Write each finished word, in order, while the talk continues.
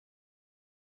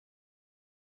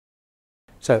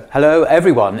So, hello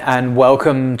everyone and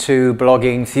welcome to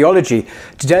Blogging Theology.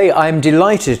 Today I'm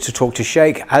delighted to talk to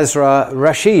Shaykh Asrar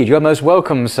Rashid. You're most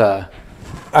welcome, sir.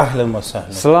 Ahlan wa sahlan.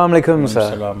 Assalamu alaikum,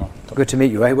 sir. Good to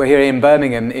meet you. We're here in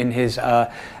Birmingham in his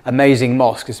amazing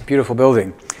mosque. It's a beautiful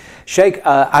building. Shaykh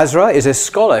Asrar is a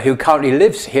scholar who currently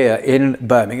lives here in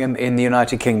Birmingham in the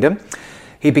United Kingdom.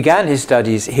 He began his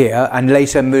studies here and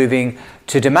later moving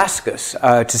to Damascus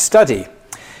to study.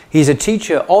 He's a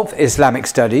teacher of Islamic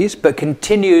studies, but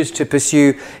continues to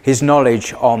pursue his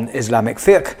knowledge on Islamic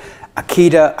fiqh,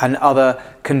 Aqidah, and other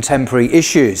contemporary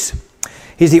issues.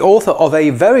 He's the author of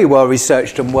a very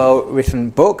well-researched and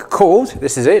well-written book called,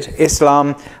 this is it,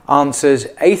 Islam Answers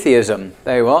Atheism.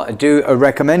 There you are, I do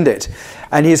recommend it.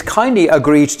 And he has kindly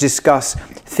agreed to discuss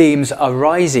themes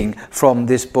arising from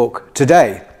this book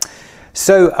today.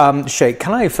 So, Shaykh,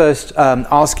 can I first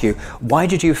ask you, why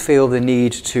did you feel the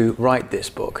need to write this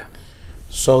book?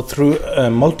 So, through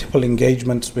multiple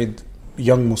engagements with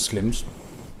young Muslims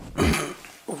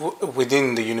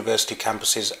within the university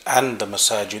campuses and the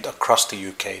masajid across the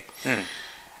UK,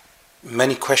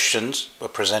 many questions were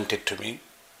presented to me.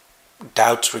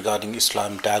 Doubts regarding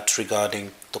Islam, doubts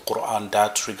regarding the Quran,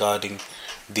 doubts regarding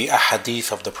the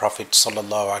ahadith of the Prophet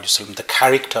sallallahu alaihi wasallam, the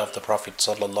character of the Prophet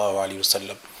sallallahu alaihi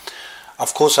wasallam.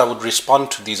 Of course, I would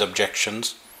respond to these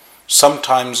objections,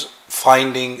 sometimes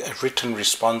finding a written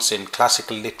response in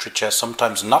classical literature,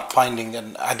 sometimes not finding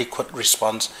an adequate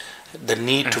response, the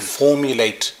need to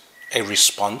formulate a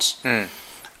response.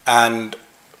 And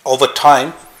over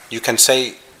time, you can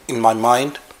say, in my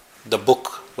mind, the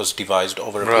book was devised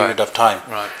over a period of time.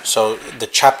 So the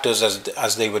chapters,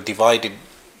 as they were divided,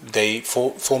 they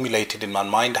formulated in my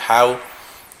mind how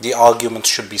the arguments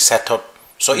should be set up.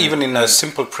 So even in a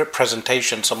simple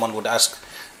presentation, someone would ask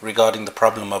regarding the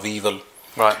problem of evil,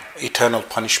 eternal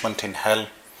punishment in hell.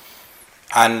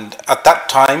 And at that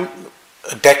time,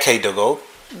 a decade ago,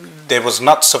 there was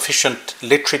not sufficient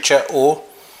literature or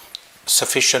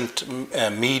sufficient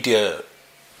media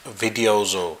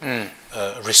videos or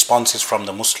responses from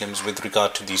the Muslims with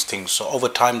regard to these things. So over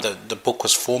time, the book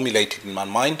was formulated in my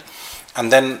mind.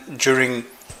 And then during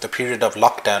the period of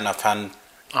lockdown, I found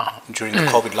during the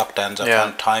COVID lockdowns, I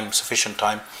found sufficient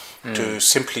time to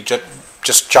simply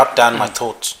just jot down my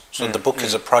thoughts. So the book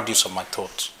is a produce of my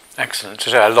thoughts. Excellent.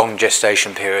 So a long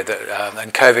gestation period, and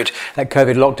that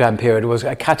COVID lockdown period was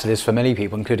a catalyst for many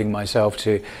people, including myself,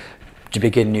 to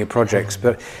begin new projects.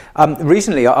 But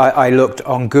recently I looked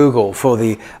on Google for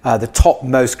the top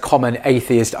most common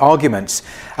atheist arguments,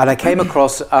 and I came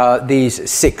across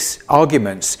these 6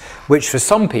 arguments, which for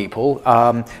some people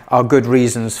are good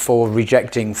reasons for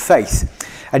rejecting faith.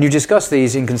 And you discuss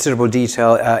these in considerable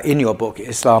detail in your book,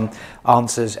 Islam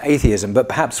Answers Atheism, but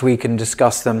perhaps we can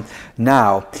discuss them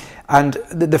now. And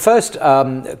the first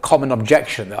common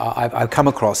objection that I've come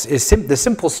across is the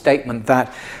simple statement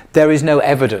that there is no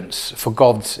evidence for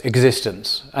God's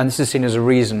existence, and this is seen as a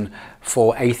reason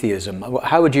for atheism.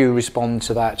 How would you respond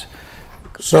to that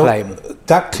claim?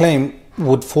 That claim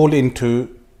would fall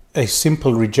into a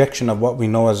simple rejection of what we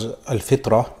know as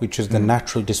al-fitrah, which is the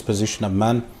natural disposition of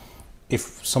man.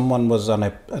 If someone was on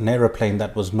an aeroplane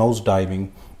that was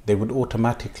nosediving, they would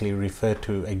automatically refer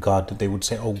to a God. They would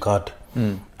say, "Oh God."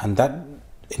 And that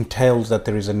entails that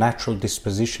there is a natural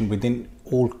disposition within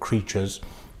all creatures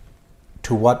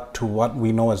to what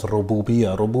we know as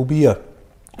rububiyyah. Rububiyyah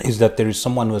is that there is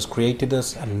someone who has created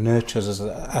us and nurtures us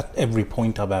at every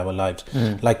point of our lives.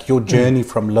 Like your journey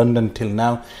from London till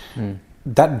now,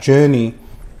 that journey,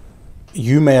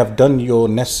 you may have done your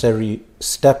necessary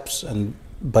steps,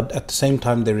 but at the same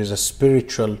time there is a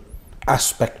spiritual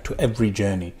aspect to every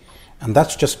journey. And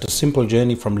that's just a simple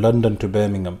journey from London to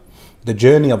Birmingham. The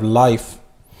journey of life,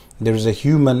 there is a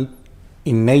human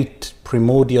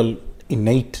primordial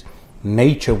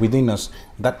nature within us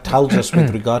that tells us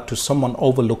with regard to someone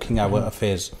overlooking our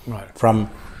affairs from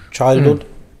childhood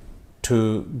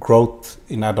to growth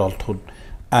in adulthood.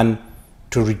 And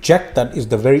to reject that is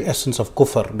the very essence of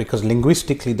kufr, because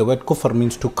linguistically the word kufr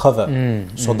means to cover.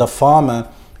 So the farmer,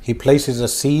 he places a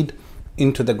seed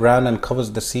into the ground and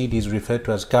covers the seed, is referred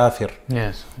to as kafir.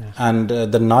 Yes. And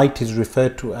the night is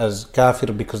referred to as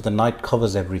kafir because the night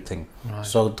covers everything.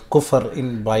 So the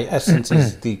kufr by essence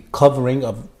is the covering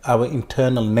of our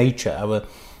internal nature,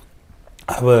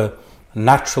 our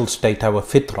natural state, our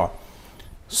fitrah.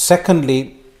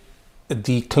 Secondly,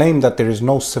 the claim that there is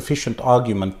no sufficient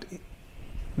argument.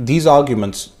 These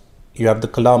arguments, you have the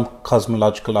Kalam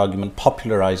cosmological argument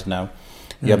popularized now.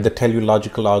 You have the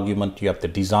teleological argument, you have the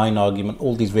design argument,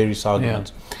 all these various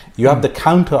arguments. You have the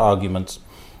counter arguments.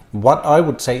 What I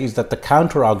would say is that the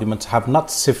counter arguments have not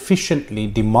sufficiently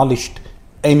demolished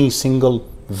any single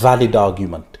valid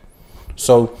argument.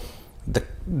 So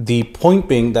the point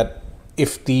being that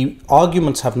if the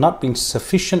arguments have not been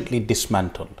sufficiently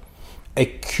dismantled, a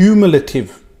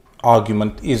cumulative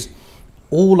argument is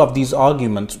all of these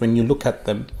arguments, when you look at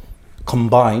them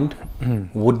combined,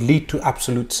 would lead to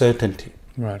absolute certainty.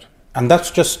 Right. And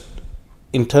that's just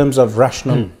in terms of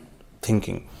rational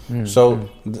thinking. So,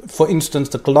 for instance,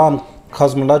 the Kalam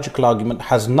cosmological argument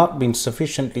has not been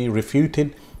sufficiently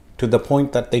refuted to the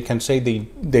point that they can say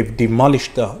they've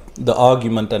demolished the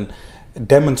argument and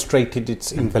demonstrated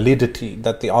its invalidity,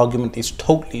 that the argument is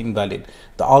totally invalid.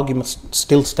 The argument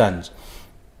still stands.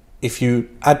 If you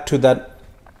add to that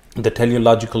the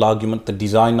teleological argument, the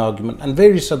design argument, and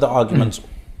various other arguments,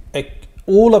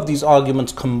 all of these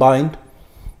arguments combined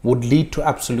would lead to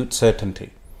absolute certainty.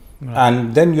 Right.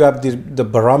 And then you have the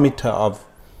barometer of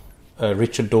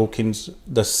Richard Dawkins,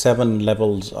 the 7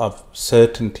 levels of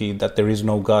certainty that there is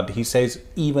no God. He says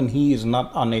even he is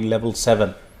not on a level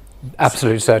 7.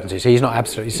 Absolute certainty. So he's not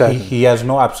absolutely certain. He has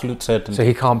no absolute certainty. So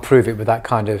he can't prove it with that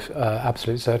kind of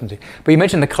absolute certainty. But you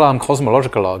mentioned the Kalam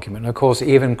cosmological argument. And of course,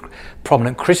 even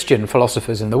prominent Christian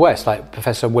philosophers in the West, like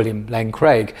Professor William Lane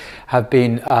Craig, have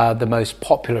been the most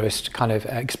popularist kind of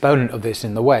exponent of this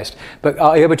in the West. But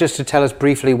are you able just to tell us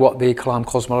briefly what the Kalam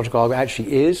cosmological argument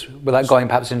actually is, without going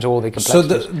perhaps into all the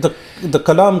complexities? So the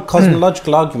Kalam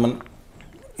cosmological argument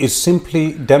is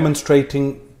simply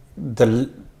demonstrating the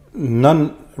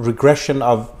non-regression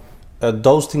of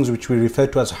those things which we refer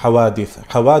to as hawadith.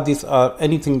 Hawadith are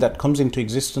anything that comes into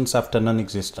existence after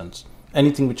non-existence,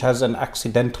 anything which has an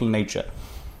accidental nature.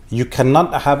 You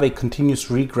cannot have a continuous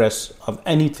regress of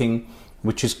anything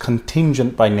which is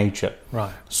contingent by nature.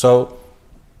 Right. So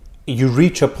you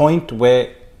reach a point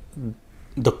where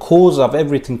the cause of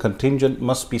everything contingent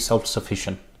must be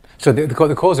self-sufficient. So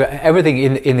the cause of everything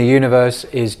in the universe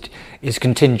is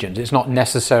contingent. It's not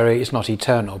necessary. It's not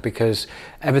eternal, because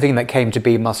everything that came to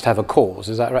be must have a cause.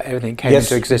 Is that right? Everything came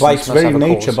into existence by its must very have a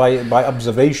nature, cause. by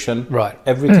observation, right.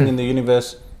 Everything in the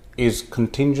universe is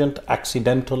contingent,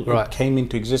 accidental. Right. It came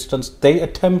into existence. They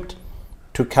attempt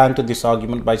to counter this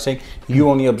argument by saying you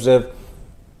only observe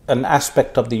an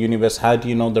aspect of the universe. How do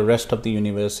you know the rest of the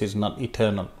universe is not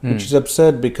eternal? Which is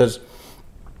absurd, because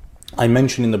I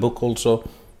mention in the book also,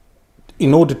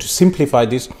 in order to simplify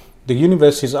this, the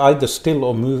universe is either still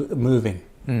or moving,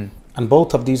 and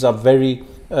both of these are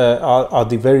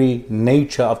the very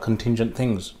nature of contingent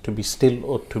things, to be still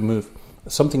or to move.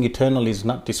 Something eternal is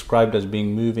not described as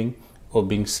being moving or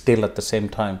being still at the same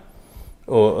time,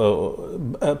 or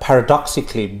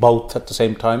paradoxically both at the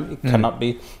same time. It cannot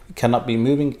be. It cannot be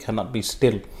moving. It cannot be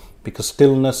still, because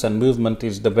stillness and movement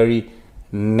is the very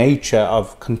nature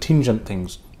of contingent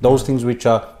things. Those things which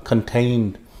are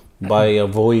contained by a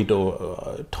void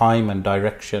or time and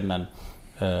direction and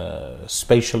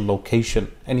spatial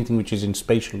location, anything which is in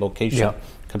spatial location,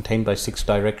 contained by 6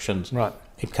 directions, right.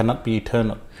 It cannot be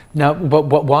eternal. Now, but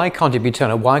why can't it be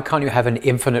eternal? Why can't you have an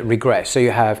infinite regress? So you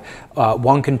have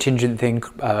one contingent thing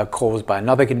caused by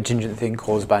another contingent thing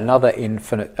caused by another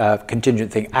infinite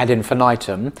contingent thing ad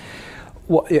infinitum.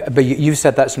 But you've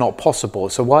said that's not possible.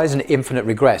 So why is an infinite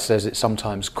regress, as it's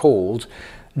sometimes called,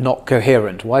 not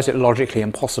coherent? Why is it logically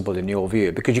impossible in your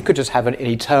view? Because you could just have an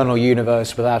eternal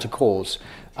universe without a cause,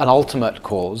 an ultimate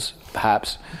cause,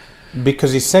 perhaps.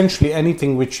 Because essentially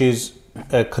anything which is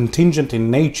contingent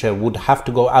in nature would have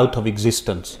to go out of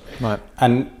existence. Right.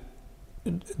 And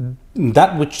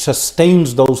that which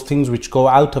sustains those things which go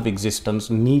out of existence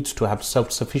needs to have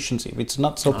self-sufficiency. If it's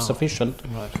not self-sufficient,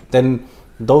 then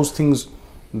those things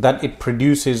that it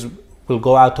produces will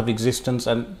go out of existence,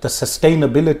 and the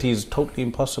sustainability is totally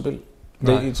impossible.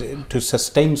 Right. To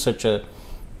sustain such a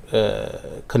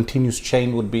continuous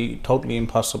chain would be totally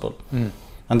impossible.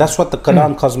 And that's what the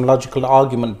Kalam cosmological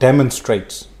argument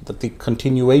demonstrates, that the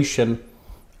continuation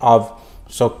of...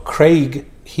 So Craig,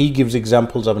 he gives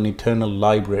examples of an eternal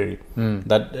library,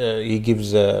 that he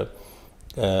gives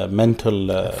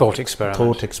mental thought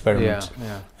experiments.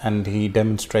 Yeah. And he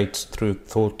demonstrates through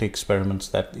thought experiments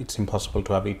that it's impossible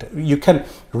to have it. You can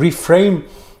reframe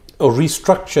or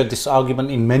restructure this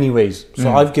argument in many ways.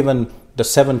 So I've given the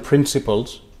 7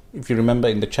 principles. If you remember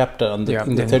in the chapter, in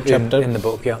the third chapter, in the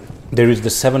book, there is the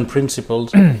 7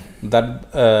 principles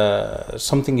that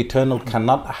something eternal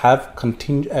cannot have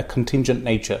a contingent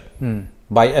nature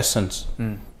by essence,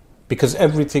 because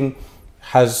everything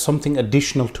has something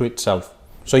additional to itself.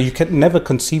 So you can never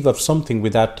conceive of something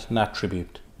without an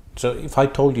attribute. So if I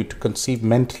told you to conceive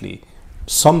mentally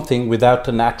something without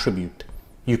an attribute,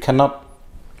 you cannot.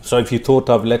 So if you thought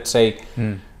of, let's say,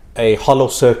 a hollow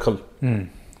circle,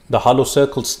 the hollow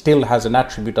circle still has an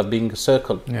attribute of being a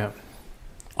circle,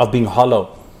 of being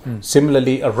hollow.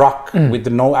 Similarly, a rock with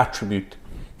no attribute,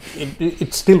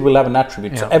 it still will have an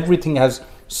attribute. So everything has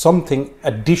something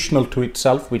additional to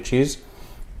itself, which is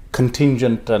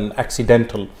contingent and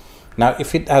accidental. Now,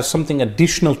 if it has something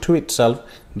additional to itself,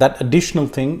 that additional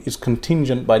thing is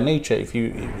contingent by nature, if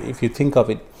you think of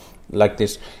it like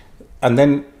this. And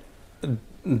then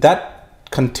that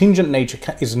contingent nature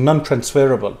is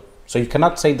non-transferable. So you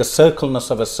cannot say the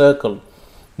circleness of a circle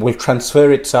will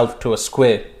transfer itself to a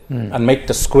square and make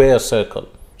the square a circle.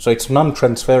 So it's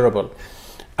non-transferable.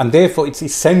 And therefore it's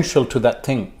essential to that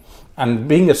thing. And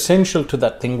being essential to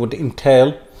that thing would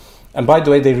entail, and by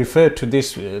the way, they refer to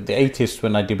this, the atheists,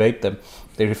 when I debate them,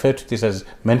 they refer to this as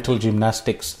mental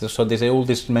gymnastics. So they say all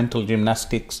this mental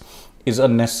gymnastics is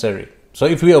unnecessary. So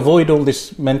if we avoid all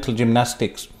this mental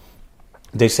gymnastics,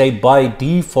 they say by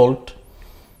default,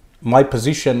 my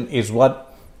position is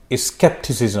what is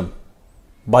skepticism.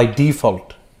 By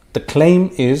default. The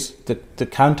claim is, the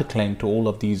counterclaim to all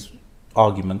of these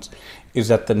arguments is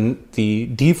that the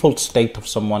default state of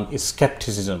someone is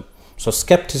skepticism. So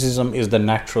skepticism is the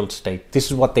natural state.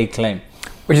 This is what they claim.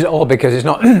 Which is odd, because it's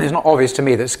not obvious to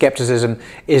me that skepticism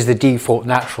is the default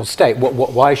natural state.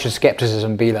 Why should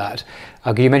skepticism be that?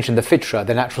 You mentioned the fitra,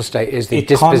 the natural state is the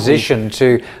disposition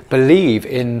to believe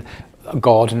in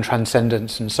God and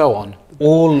transcendence and so on.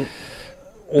 All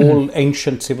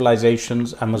ancient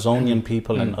civilizations, Amazonian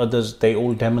people and others, they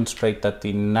all demonstrate that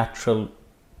the natural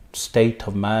state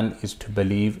of man is to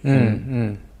believe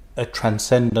in a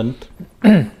transcendent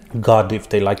God, if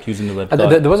they like using the word God.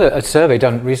 There was a survey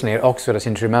done recently at Oxford, I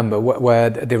seem to remember, where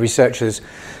the researchers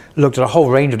looked at a whole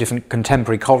range of different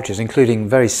contemporary cultures, including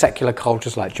very secular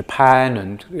cultures like Japan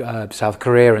and South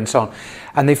Korea and so on.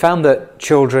 And they found that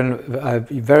children,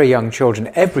 very young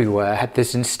children everywhere, had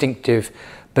this instinctive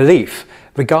belief,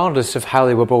 regardless of how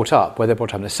they were brought up, whether they were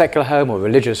brought up in a secular home or a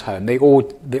religious home. They all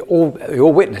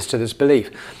witness to this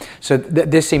belief. So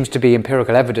this seems to be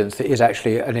empirical evidence that is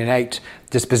actually an innate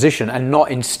disposition and not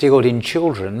instilled in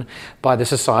children by the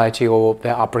society or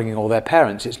their upbringing or their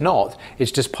parents. It's not.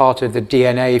 It's just part of the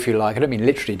DNA, if you like. I don't mean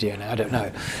literally DNA, I don't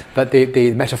know. But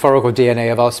the metaphorical DNA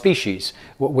of our species.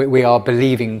 We are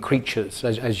believing creatures,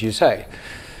 as you say.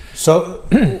 So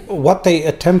what they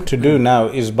attempt to do now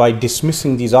is, by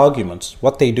dismissing these arguments,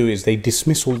 what they do is they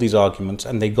dismiss all these arguments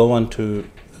and they go on to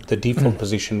the default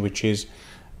position, which is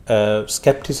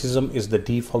skepticism is the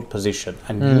default position,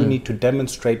 and you need to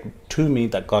demonstrate to me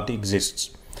that God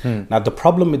exists. Now the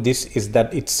problem with this is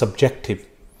that it's subjective,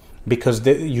 because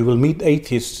you will meet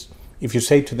atheists, if you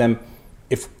say to them,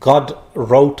 if God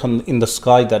wrote in the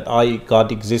sky that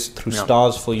God exists through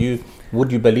stars for you, would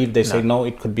you believe? They say, no,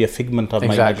 it could be a figment of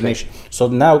my imagination. So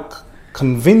now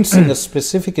convincing a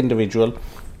specific individual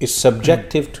is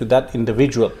subjective to that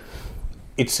individual.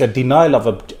 It's a denial of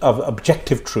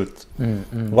objective truth.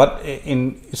 What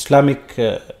in Islamic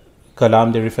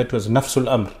kalam they refer to as nafsul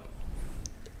amr,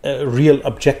 real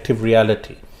objective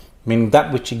reality, meaning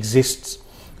that which exists.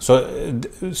 So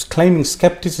claiming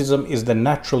skepticism is the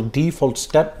natural default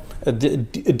step. The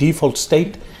default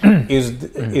state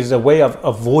is a way of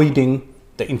avoiding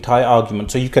the entire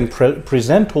argument. So you can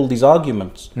present all these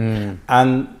arguments,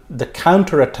 and the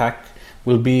counterattack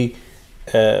will be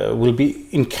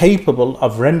incapable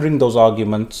of rendering those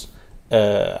arguments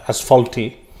as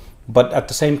faulty. But at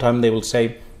the same time, they will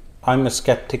say, "I'm a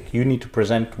skeptic. You need to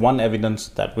present one evidence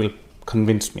that will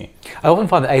convince me." I often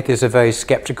find that atheists are very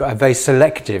skeptical, very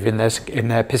selective in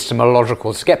their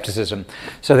epistemological skepticism.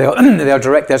 So they'll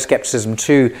direct their skepticism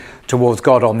towards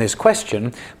God on this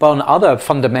question, but on other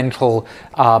fundamental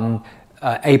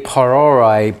a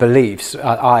priori beliefs,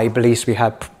 beliefs we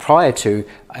had prior to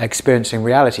experiencing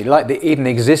reality, like even the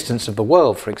existence of the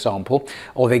world, for example,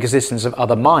 or the existence of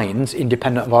other minds,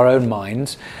 independent of our own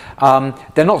minds,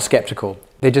 they're not skeptical.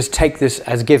 They just take this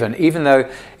as given, even though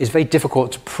it's very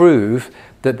difficult to prove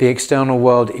that the external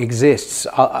world exists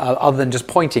other than just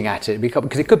pointing at it,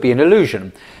 because it could be an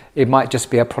illusion. It might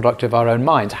just be a product of our own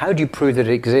minds. How do you prove that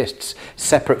it exists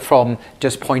separate from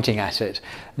just pointing at it?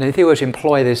 And if they were to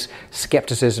employ this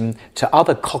skepticism to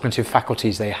other cognitive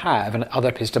faculties they have and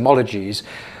other epistemologies,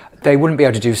 they wouldn't be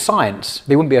able to do science.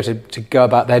 They wouldn't be able to go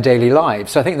about their daily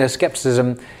lives. So I think their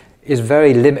skepticism is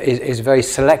very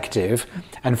selective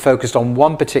and focused on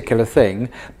one particular thing,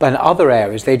 but in other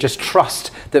areas they just trust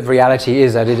that reality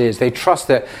is as it is. They trust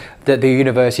that the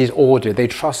universe is ordered. They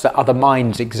trust that other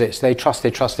minds exist. They trust.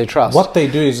 What they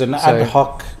do is ad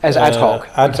hoc.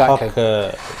 Exactly.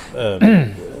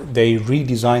 They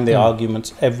redesign their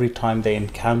arguments every time they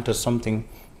encounter something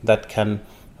that can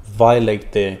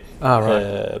violate their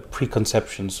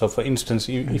preconceptions. So, for instance,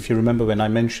 if you remember when I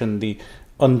mentioned the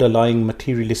underlying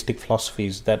materialistic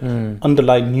philosophies that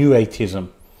underlie new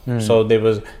atheism. So there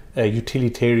was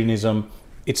utilitarianism.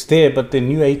 It's there, but the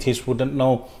new atheist wouldn't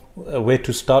know where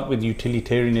to start with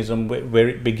utilitarianism, where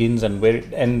it begins and where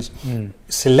it ends,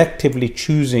 selectively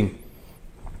choosing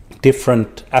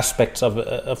different aspects of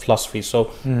a philosophy.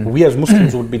 So we as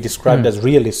Muslims would be described as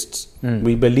realists.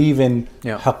 We believe in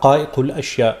haqa'iqul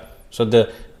ashya. So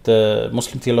the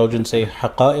Muslim theologians say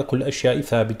haqa'iqul ashya'i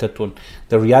thabitatun.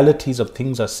 The realities of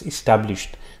things are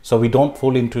established. So we don't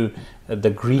fall into the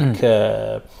Greek,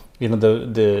 the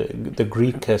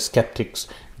Greek skeptics,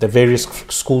 the various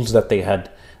schools that they had.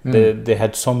 They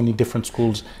had so many different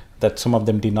schools that some of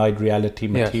them denied reality,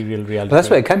 material reality. But that's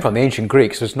where it came from, the ancient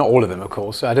Greeks. It's not all of them, of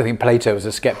course. I don't think Plato was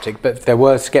a skeptic, but there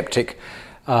were skeptic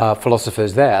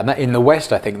philosophers there. And in the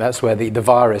West, I think that's where the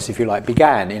virus, if you like,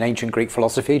 began, in ancient Greek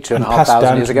philosophy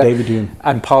 2,500 years ago. David Hume.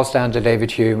 And passed down to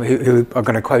David Hume, who I'm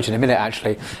going to quote in a minute,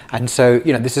 actually. And so,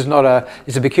 this is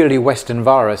it's a peculiarly Western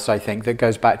virus, I think, that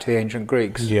goes back to the ancient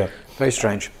Greeks. Yeah. Very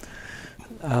strange.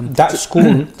 That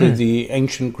school, the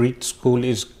ancient Greek school,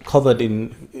 is covered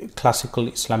in classical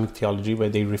Islamic theology, where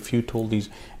they refute all these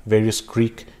various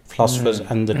Greek philosophers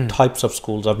and the types of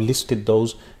schools. I've listed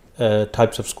those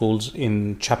types of schools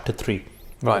in chapter 3.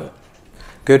 Right.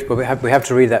 Good. Well, we have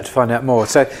to read that to find out more.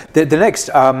 So the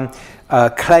next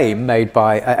claim made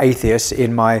by atheists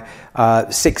in my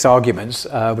 6 arguments,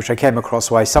 which I came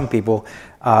across why some people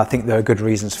think there are good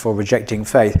reasons for rejecting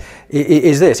faith,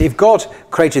 is this: if God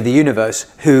created the universe,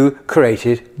 who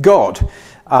created God?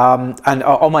 And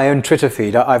on my own Twitter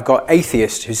feed, I've got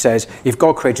atheist who says, if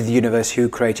God created the universe, who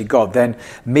created God? Then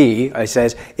I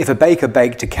says, if a baker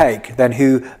baked a cake, then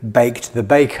who baked the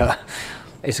baker?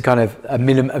 It's a kind of a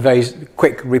very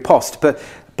quick riposte. But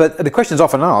the question is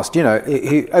often asked,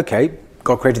 okay,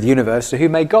 God created the universe, so who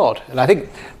made God? And I think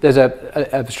there's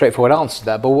a straightforward answer to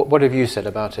that, but what have you said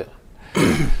about it?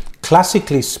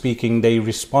 Classically speaking, they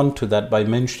respond to that by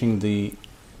mentioning the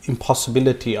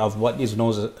impossibility of what is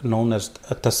known as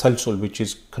a tasalsul, which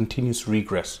is continuous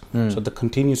regress. So the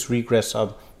continuous regress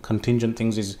of contingent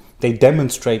things they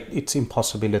demonstrate its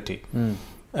impossibility.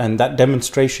 And that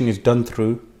demonstration is done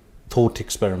through thought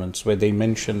experiments, where they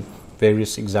mention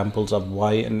various examples of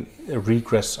why a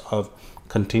regress of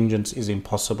contingents is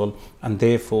impossible, and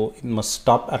therefore it must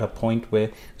stop at a point where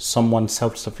someone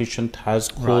self-sufficient has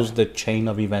caused the chain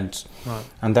of events.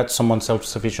 And that someone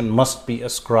self-sufficient must be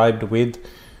ascribed with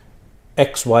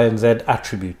X, Y, and Z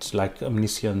attributes, like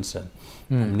omniscience and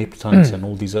omnipotence and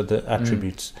all these other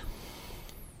attributes.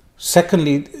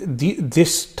 Secondly,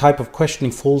 this type of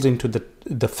questioning falls into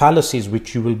the fallacies,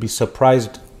 which you will be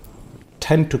surprised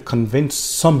tend to convince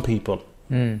some people.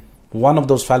 One of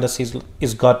those fallacies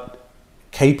is God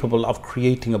capable of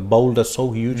creating a boulder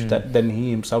so huge that then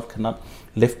he himself cannot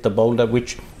lift the boulder,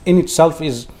 which in itself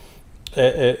is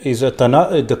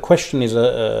the question is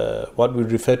what we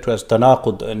refer to as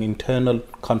tanaqud, an internal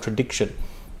contradiction.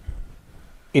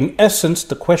 In essence,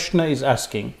 the questioner is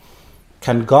asking,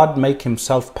 can God make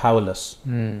himself powerless?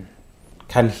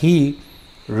 Can he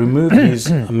remove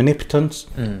his omnipotence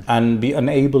and be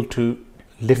unable to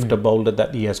lift a boulder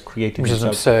that he has created Which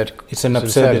himself? Is absurd. It's an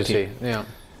absurdity. Yeah.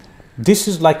 This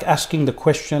is like asking the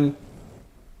question,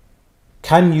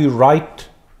 can you write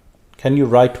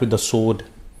with a sword?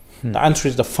 The answer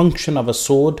is the function of a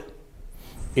sword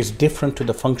is different to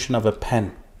the function of a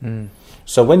pen.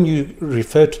 So when you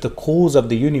refer to the cause of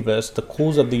the universe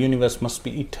must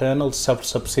be eternal,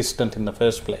 self-subsistent in the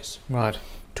first place. Right.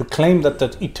 To claim that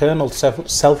the eternal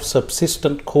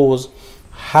self-subsistent cause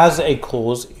has a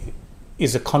cause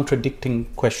is a contradicting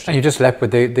question. And you're just left with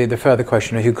the further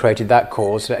question of who created that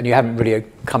cause, and you haven't really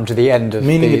come to the end of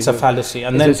meaning it's a fallacy.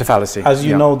 And then it's a fallacy. As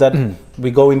you know that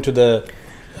we go into the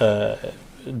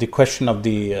question of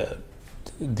the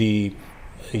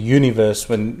universe.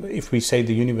 If we say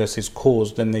the universe is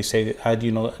caused, then they say, how do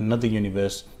you know another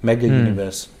universe, mega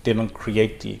universe, didn't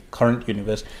create the current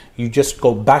universe? You just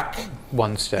go back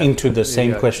one step into the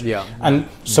same question. Yeah. And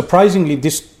surprisingly,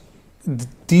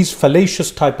 these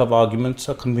fallacious type of arguments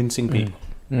are convincing people.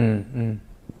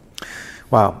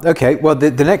 Wow. Okay. Well,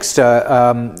 the next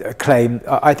claim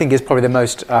I think is probably the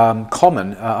most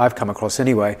common I've come across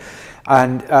anyway.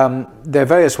 And there are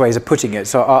various ways of putting it.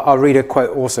 So I'll read a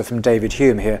quote also from David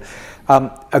Hume here.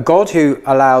 A God who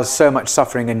allows so much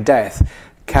suffering and death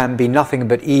can be nothing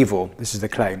but evil. This is the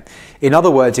claim. In other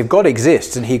words, if God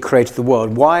exists and he created the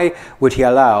world, why would he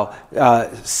allow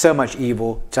so much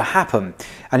evil to happen?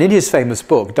 And in his famous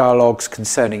book, Dialogues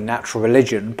Concerning Natural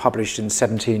Religion, published in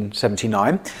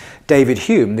 1779, David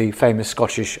Hume, the famous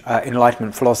Scottish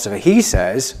Enlightenment philosopher, he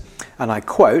says, and I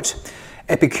quote,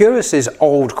 Epicurus's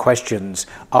old questions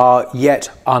are yet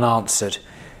unanswered.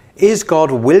 Is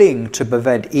God willing to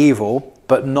prevent evil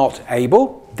but not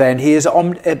able? Then he is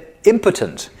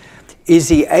impotent. Is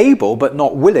he able but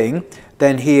not willing?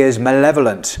 Then he is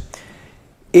malevolent.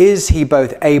 Is he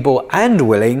both able and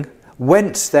willing?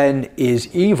 Whence then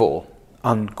is evil?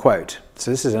 Unquote.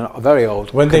 So this is a very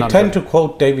old When conundrum. they tend to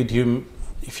quote David Hume,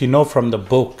 if you know from the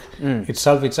book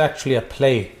itself, it's actually a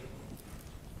play.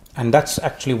 And that's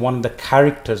actually one of the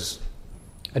characters.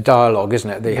 A dialogue, isn't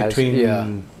it?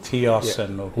 Between Theos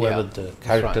and whoever the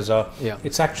characters are. Yeah.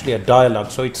 It's actually a dialogue.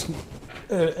 So it's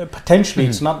potentially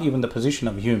it's not even the position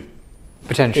of Hume.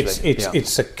 Potentially.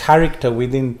 It's a character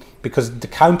within, because the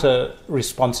counter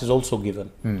response is also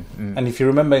given. And if you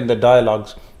remember in the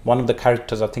dialogues, one of the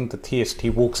characters, I think the theist, he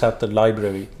walks out the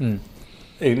library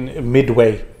in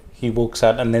midway. He walks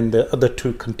out, and then the other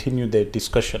two continue their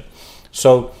discussion.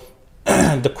 So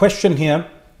the question here,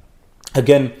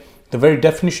 again, the very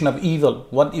definition of evil.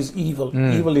 What is evil?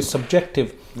 Evil is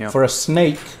subjective. For a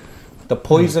snake, the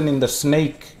poison in the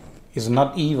snake is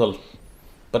not evil,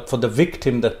 but for the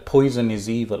victim, the poison is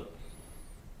evil.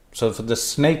 So for the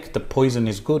snake, the poison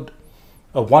is good.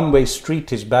 A one-way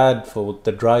street is bad for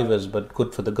the drivers, but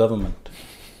good for the government.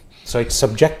 So it's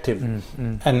subjective.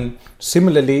 And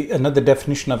similarly, another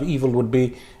definition of evil would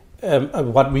be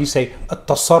what we say,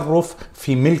 التصرف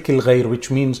في ملك الغير,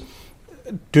 which means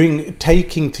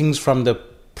taking things from the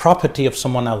property of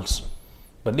someone else.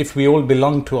 But if we all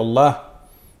belong to Allah,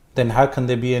 then how can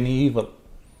there be any evil?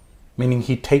 Meaning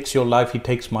he takes your life, he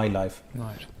takes my life.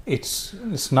 Right.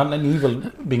 It's not an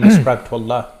evil being ascribed to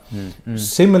Allah.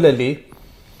 Similarly,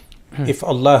 if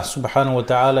Allah subhanahu wa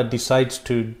ta'ala decides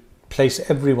to place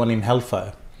everyone in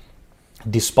hellfire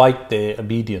despite their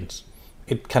obedience,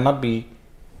 it cannot be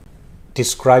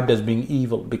described as being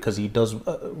evil because he does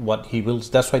what he wills.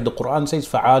 That's why the Quran says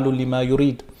فَعَالُ لِمَا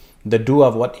يُرِيد, the doer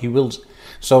of what he wills.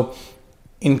 So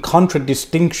in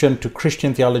contradistinction to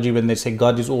Christian theology, when they say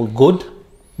God is all good,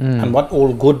 and what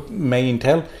all good may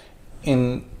entail,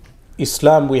 in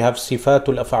Islam we have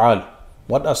sifatul af'al.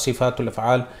 What are sifatul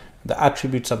af'al? The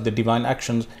attributes of the divine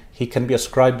actions. He can be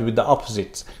ascribed with the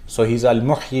opposites. So he's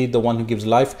al-muhyi, the one who gives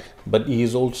life, but he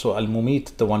is also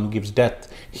al-mumit, the one who gives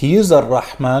death. He is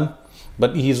ar-Rahman,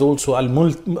 but he is also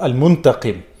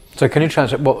al-muntaqim. So can you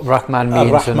translate what Rahman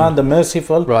means? Ar-Rahman, the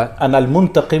merciful, right, and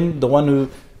al-muntaqim, the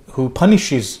one who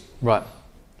punishes. Right.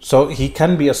 So he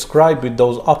can be ascribed with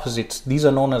those opposites. These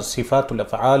are known as sifatul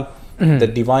af'al, the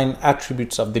divine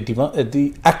attributes of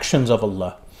the actions of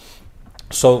Allah.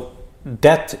 So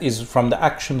death is from the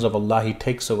actions of Allah. He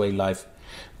takes away life.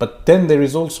 But then there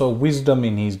is also wisdom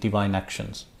in his divine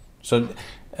actions. So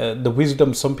the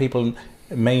wisdom, some people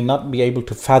may not be able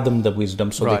to fathom the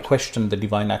wisdom, so they question the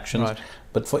divine actions. Right.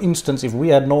 But for instance, if we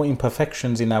had no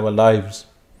imperfections in our lives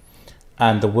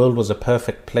and the world was a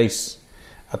perfect place,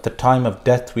 at the time of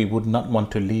death we would not want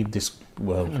to leave this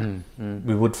world.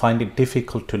 We would find it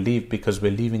difficult to leave because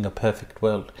we're leaving a perfect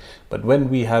world. But when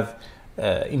we have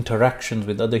interactions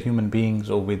with other human beings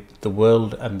or with the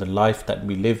world and the life that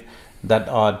we live that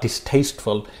are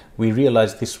distasteful, we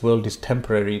realize this world is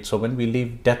temporary. So when we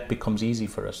leave, death becomes easy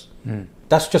for us.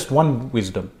 That's just one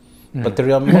wisdom. But there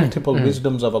are multiple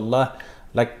wisdoms of Allah,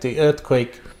 like the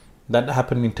earthquake that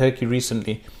happened in Turkey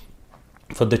recently.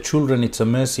 For the children, it's a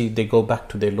mercy, they go back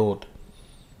to their Lord.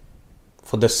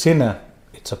 For the sinner,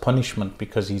 it's a punishment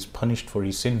because he's punished for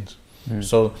his sins.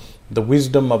 So the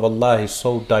wisdom of Allah is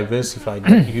so diversified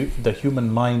that the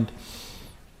human mind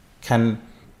can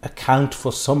account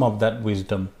for some of that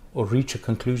wisdom or reach a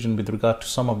conclusion with regard to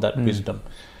some of that wisdom.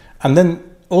 And then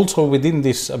also within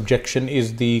this objection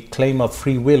is the claim of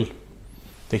free will,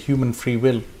 the human free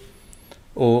will.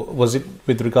 Or was it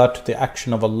with regard to the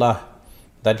action of Allah,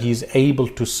 that he is able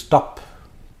to stop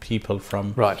people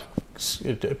from,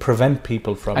 prevent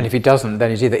people from. And if he doesn't,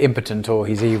 then he's either impotent or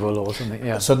he's evil or something.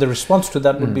 Yeah. So the response to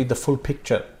that would be the full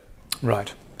picture.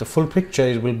 Right. The full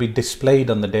picture will be displayed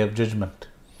on the Day of Judgment.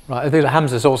 Right. I think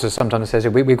Hamza also sometimes says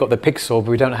we've got the pixel, but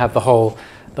we don't have the whole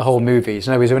movie.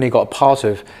 So we've only got a part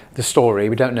of the story.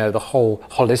 We don't know the whole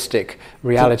holistic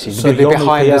reality. So the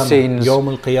behind the scenes. Yawm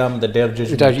al-Qiyam, the Day of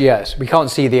Judgment. Yes, we can't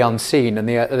see the unseen, and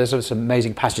there's some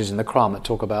amazing passages in the Quran that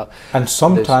talk about. And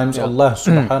sometimes Allah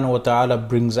subhanahu wa ta'ala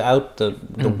brings out the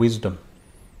wisdom.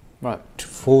 Right.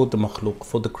 For the makhluk,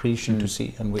 for the creation to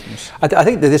see and witness. I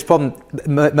think that this problem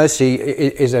mostly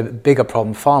is a bigger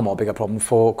problem, far more bigger problem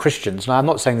for Christians. Now, I'm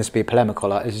not saying this to be polemical,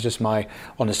 this is just my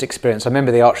honest experience. I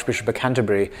remember the Archbishop of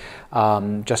Canterbury,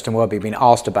 Justin Welby, being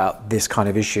asked about this kind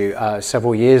of issue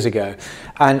several years ago.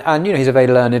 And he's a very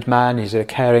learned man, he's a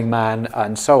caring man,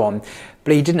 and so on.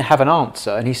 But he didn't have an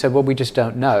answer, and he said, well, we just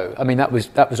don't know. I mean, that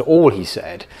was all he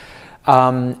said.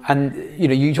 And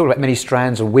you talk about many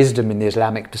strands of wisdom in the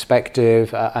Islamic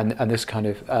perspective, and this kind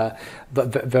of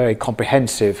very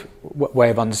comprehensive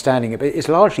way of understanding it, but it's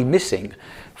largely missing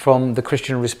from the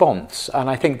Christian response. And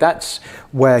I think that's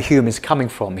where Hume is coming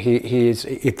from. He is,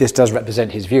 if this does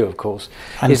represent his view, of course.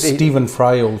 And Stephen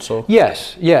Fry also.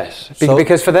 Yes.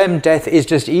 Because for them, death is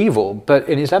just evil. But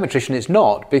in Islamic tradition, it's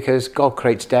not, because God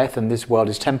creates death, and this world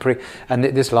is temporary, and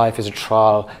this life is a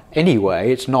trial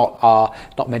anyway. It's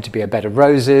not meant to be a bed of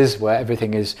roses where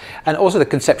everything is. And also the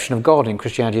conception of God in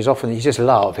Christianity is often he's just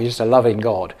love. He's just a loving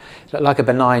God, like a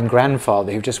benign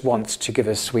grandfather who just wants to give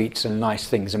us sweets and nice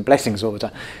things and blessings all the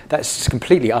time. That's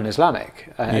completely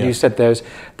un-Islamic. And you said there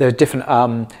are different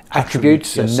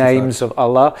attributes and names of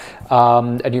Allah,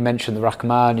 and you mentioned the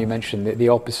Rahman, you mentioned the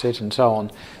opposite, and so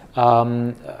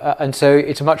on. And so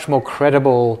it's a much more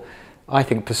credible, I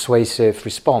think, persuasive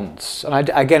response. And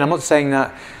I'm not saying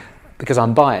that because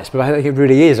I'm biased, but I think it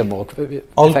really is a more effective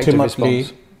response. Ultimately,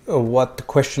 what the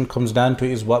question comes down to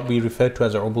is what we refer to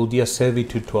as ubudiyya,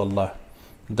 servitude to Allah.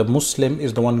 The Muslim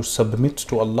is the one who submits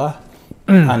to Allah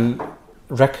and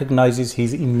recognizes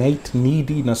his innate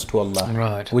neediness to Allah,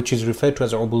 right, which is referred to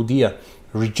as ubudiyya.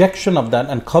 Rejection of that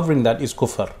and covering that is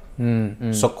kufr.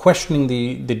 So questioning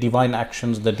the divine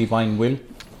actions, the divine will,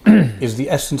 is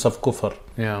the essence of kufr.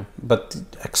 Yeah. But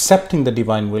accepting the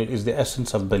divine will is the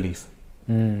essence of belief.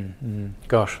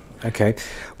 Gosh, okay.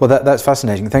 Well, that's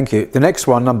fascinating. Thank you. The next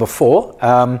one, number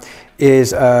 4,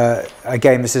 is,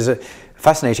 again, this is a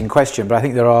fascinating question, but I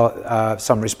think there are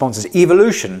some responses.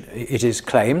 Evolution, it is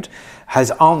claimed,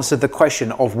 has answered the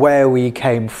question of where we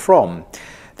came from.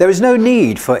 There is no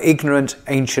need for ignorant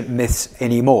ancient myths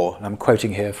anymore. I'm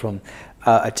quoting here from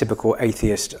a typical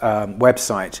atheist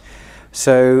website.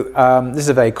 So this is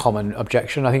a very common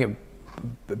objection. I think it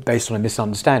based on a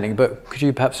misunderstanding, but could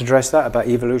you perhaps address that about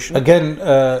evolution? Again,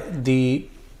 the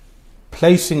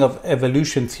placing of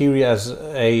evolution theory as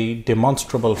a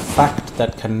demonstrable fact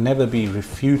that can never be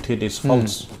refuted is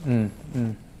false.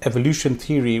 Evolution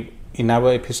theory, in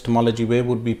our epistemology, where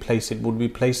would we place it? Would we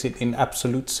place it in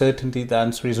absolute certainty? The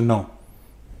answer is no.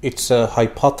 It's a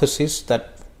hypothesis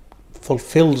that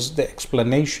fulfills the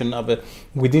explanation of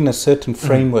within a certain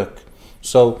framework.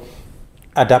 So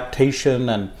adaptation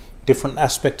and different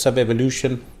aspects of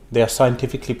evolution, they are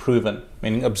scientifically proven,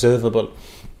 meaning observable.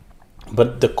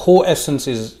 But the core essence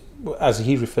is, as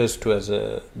he refers to as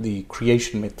the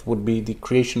creation myth, would be the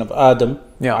creation of Adam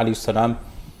alayhi salam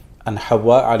and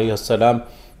Hawa alayhi salam.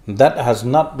 That has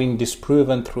not been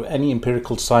disproven through any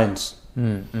empirical science.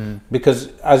 Because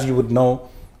as you would know,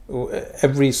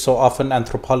 every so often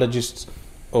anthropologists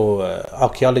or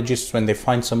archaeologists, when they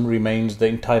find some remains, the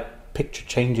entire picture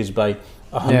changes by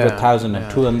 100,000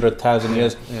 and 200,000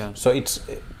 years. So it's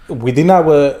within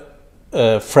our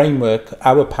framework,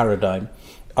 our paradigm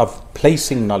of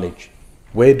placing knowledge.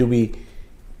 Where do we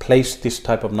place this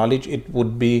type of knowledge? It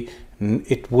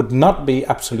would not be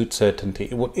absolute certainty.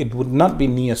 It would not be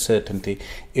near certainty.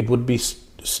 It would be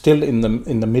still in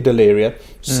the middle area.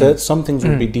 Some things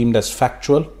would be deemed as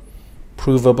factual,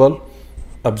 provable,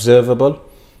 observable,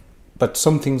 but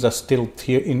some things are still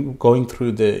going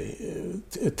through the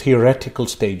theoretical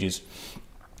stages.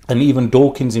 And even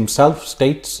Dawkins himself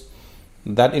states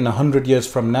that in 100 years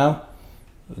from now,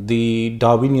 the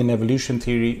Darwinian evolution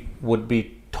theory would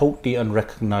be totally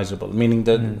unrecognizable, meaning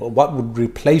that what would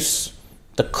replace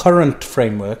the current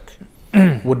framework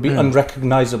would be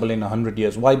unrecognizable in 100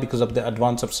 years. Why? Because of the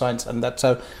advance of science, and that's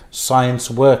how science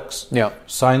works.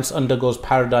 Science undergoes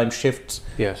paradigm shifts.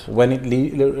 When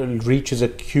it reaches a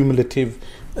cumulative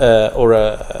or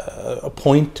a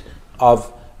point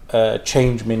of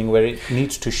change, meaning where it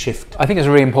needs to shift. I think it's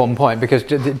a really important point, because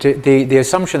the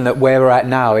assumption that where we're at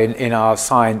now in our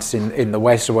science in the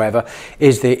West or wherever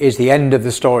is the end of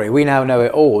the story. We now know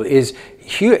it all.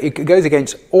 It goes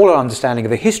against all our understanding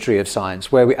of the history of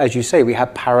science, where, as you say, we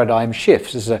have paradigm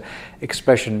shifts. This is an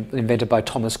expression invented by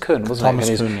Thomas Kuhn, wasn't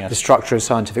it? The Structure of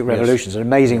Scientific Revolutions, an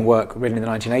amazing work written in the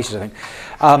 1980s, I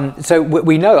think. So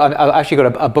we know, I've actually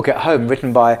got a book at home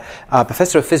written by a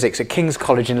professor of physics at King's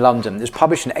College in London. It was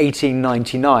published in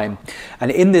 1899.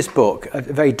 And in this book, a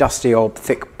very dusty old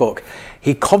thick book,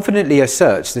 he confidently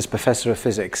asserts, this professor of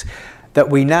physics, that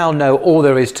we now know all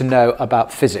there is to know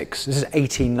about physics. This is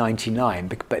 1899,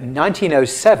 but in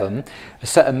 1907, a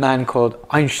certain man called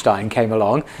Einstein came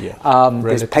along,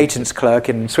 this patents clerk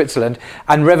in Switzerland,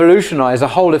 and revolutionized the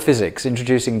whole of physics,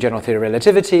 introducing general theory of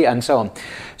relativity and so on.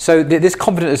 So this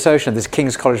confident assertion of this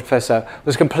King's College professor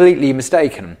was completely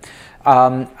mistaken.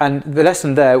 And the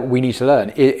lesson there we need to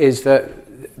learn is that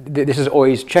this is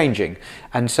always changing.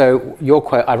 And so your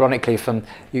quote, ironically, from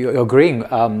you're agreeing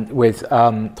with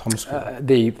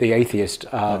the atheist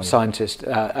scientist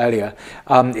earlier,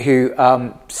 who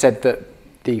said that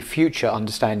the future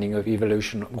understanding of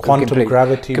evolution could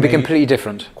be completely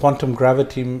different. Quantum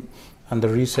gravity and the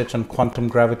research on quantum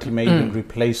gravity may even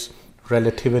replace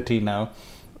relativity now.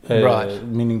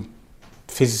 Meaning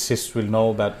physicists will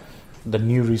know about the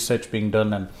new research being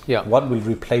done and what will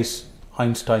replace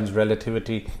Einstein's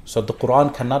relativity. So the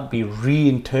Quran cannot be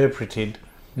reinterpreted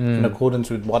in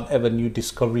accordance with whatever new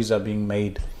discoveries are being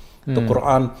made. The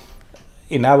Quran,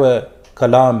 in our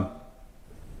Kalam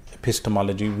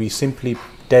epistemology, we simply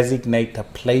designate a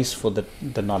place for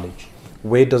the knowledge.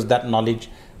 Where does that knowledge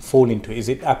fall into? Is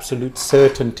it absolute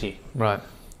certainty? Right.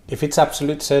 If it's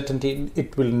absolute certainty,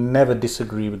 it will never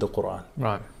disagree with the Quran.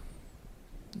 Right.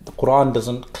 The Quran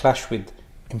doesn't clash with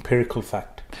empirical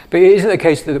fact. But isn't it the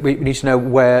case that we need to know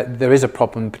where there is a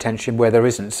problem potentially and where there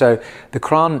isn't? So the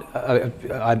Quran,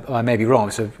 I may be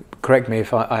wrong, so correct me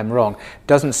if I'm wrong,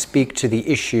 doesn't speak to the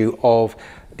issue of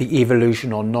the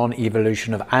evolution or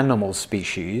non-evolution of animal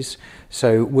species.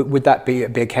 So would that be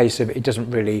a case of it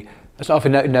doesn't really, it's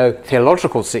often no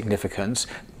theological significance,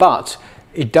 but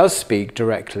it does speak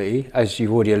directly, as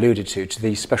you've already alluded to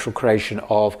the special creation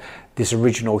of this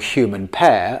original human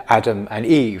pair, Adam and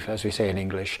Eve, as we say in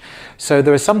English. So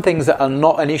there are some things that are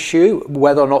not an issue,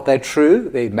 whether or not they're true.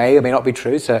 They may or may not be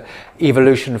true. So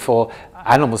evolution for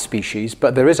animal species,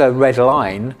 but there is a red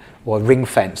line or ring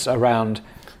fence around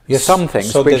some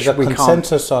things so which there's a we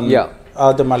consensus can't. on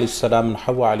Adam alayhi salam and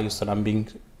Hawa alayhi salam being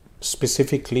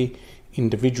specifically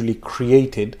individually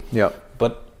created.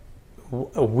 But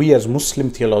we as Muslim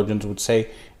theologians would say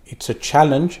it's a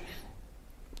challenge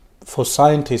for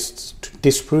scientists to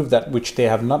disprove that which they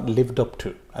have not lived up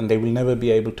to, and they will never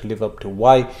be able to live up to.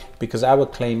 Why? Because our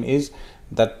claim is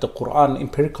that the Quran,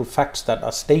 empirical facts that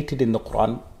are stated in the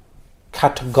Quran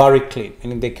categorically,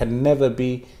 meaning they can never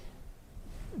be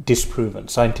disproven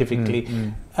scientifically.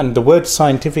 And the word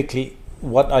scientifically,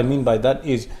 what I mean by that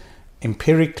is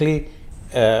empirically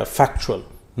factual,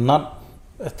 not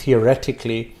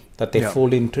theoretically that they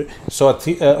fall into. So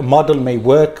a model may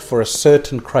work for a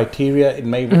certain criteria. It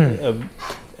may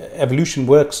evolution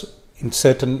works in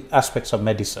certain aspects of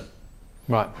medicine.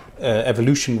 Right.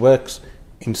 Evolution works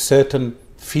in certain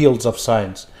fields of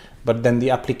science, but then the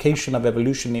application of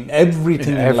evolution in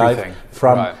everything in life,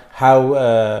 from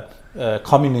how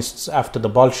communists after the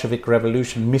Bolshevik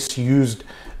Revolution misused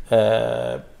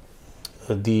the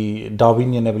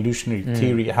Darwinian evolutionary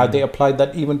theory, how they applied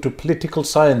that even to political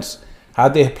science, how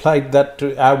they applied that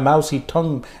to how Mao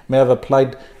Zedong may have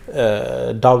applied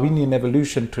Darwinian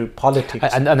evolution to politics.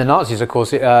 And the Nazis, of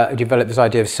course, developed this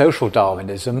idea of social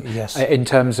Darwinism in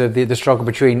terms of the struggle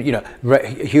between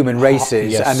human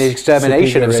races and the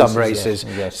extermination of some races.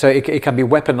 So it can be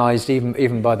weaponized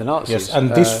even by the Nazis.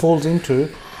 And this falls into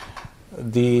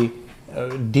the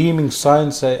deeming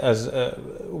science as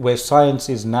where science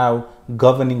is now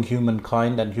governing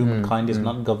humankind and humankind is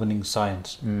not governing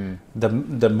science.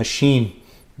 The machine,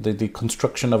 the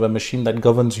construction of a machine that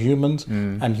governs humans,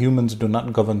 and humans do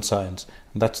not govern science.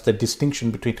 That's the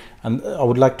distinction between. And I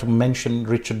would like to mention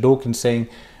Richard Dawkins saying,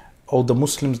 the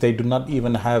Muslims, they do not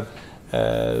even have,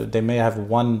 they may have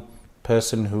one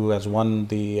person who has won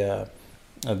the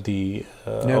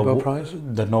Nobel Prize?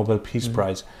 The Nobel Peace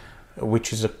Prize,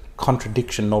 which is a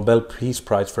contradiction. Nobel Peace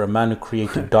Prize for a man who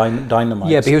created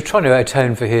dynamite. But he was trying to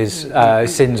atone for his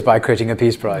sins by creating a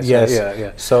peace prize.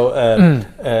 So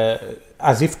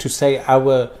as if to say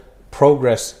our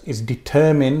progress is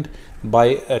determined by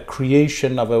a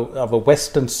creation of a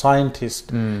Western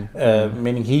scientist,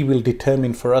 meaning he will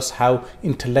determine for us how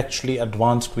intellectually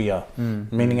advanced we are,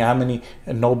 meaning how many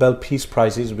Nobel Peace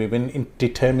Prizes we win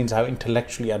determines how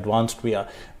intellectually advanced we are,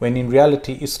 when in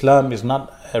reality Islam is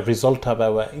not a result of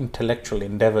our intellectual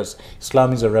endeavors.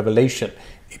 Islam is a revelation.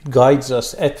 It guides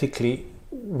us ethically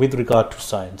with regard to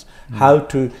science, how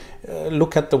to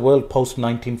look at the world post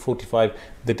 1945,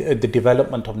 the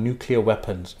development of nuclear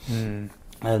weapons,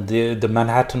 the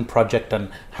Manhattan Project, and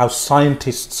how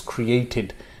scientists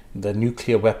created the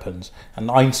nuclear weapons.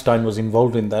 And Einstein was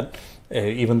involved in that,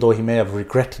 even though he may have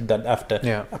regretted that after.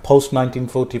 Post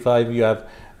 1945, you have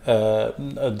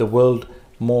the world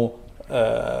more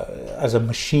as a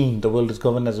machine. The world is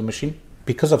governed as a machine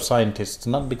because of scientists,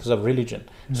 not because of religion.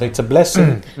 So it's a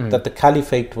blessing that the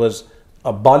caliphate was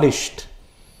abolished.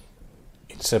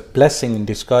 It's a blessing in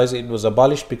disguise. It was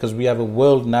abolished because we have a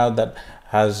world now that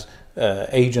has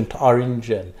Agent Orange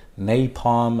and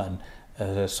napalm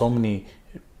and so many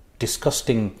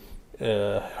disgusting,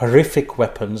 horrific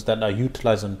weapons that are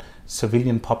utilized on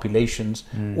civilian populations.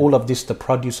 All of this, the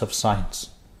produce of science,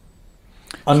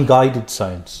 unguided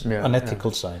science,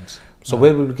 unethical science. So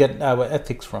where will we get our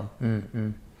ethics from?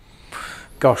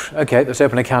 Gosh, okay, let's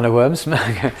open a can of worms.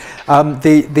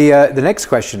 The next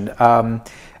question, I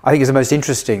think, is the most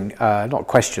interesting. Not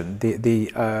question.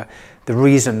 The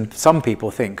reason some people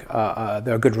think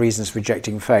there are good reasons for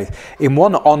rejecting faith. In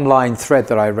one online thread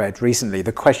that I read recently,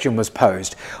 the question was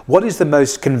posed: what is the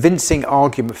most convincing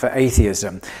argument for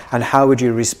atheism, and how would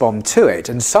you respond to it?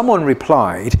 And someone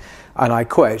replied, and I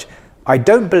quote, "I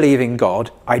don't believe in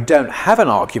God, I don't have an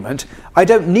argument, I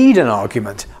don't need an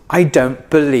argument, I don't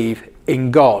believe in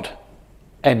God."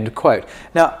 End quote.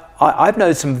 Now, I've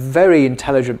known some very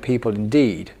intelligent people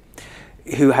indeed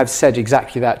who have said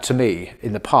exactly that to me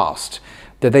in the past,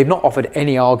 that they've not offered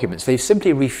any arguments. They've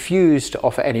simply refused to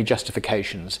offer any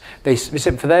justifications. They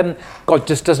said for them, God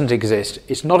just doesn't exist.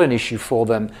 It's not an issue for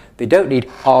them. They don't need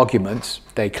arguments,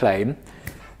 they claim.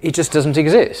 It just doesn't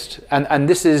exist. And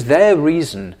this is their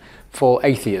reason for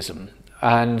atheism.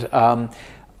 And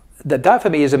that for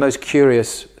me is the most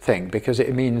curious thing, because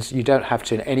it means you don't have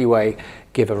to in any way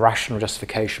give a rational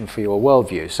justification for your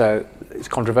worldview. So it's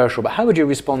controversial, but how would you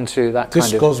respond to that kind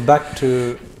of... This goes back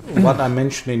to what I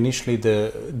mentioned initially,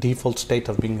 the default state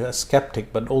of being a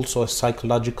skeptic, but also a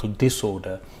psychological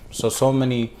disorder. So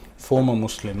many former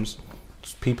Muslims,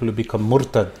 people who become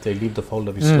murtad, they leave the fold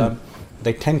of Islam,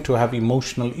 they tend to have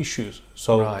emotional issues.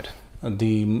 So right.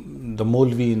 The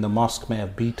Maulvi in the mosque may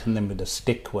have beaten them with a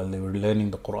stick while they were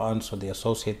learning the Quran, so they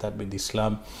associate that with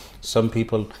Islam. Some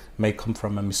people may come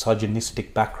from a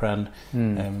misogynistic background,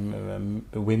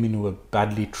 women who were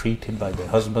badly treated by their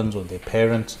husbands or their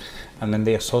parents, and then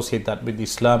they associate that with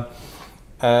Islam.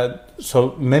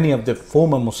 So many of the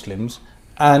former Muslims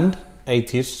and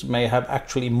atheists may have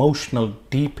actually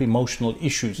deep emotional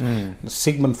issues.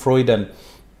 Sigmund Freud and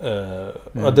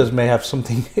others may have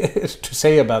something to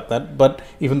say about that, but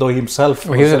even though he himself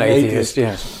was an atheist,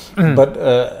 yes. But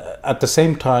at the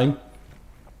same time,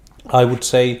 I would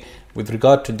say with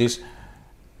regard to this,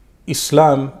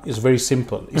 Islam is very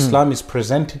simple. Islam is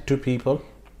presented to people.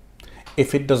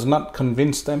 If it does not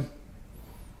convince them,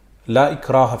 la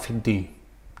ikraha fi din,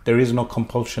 there is no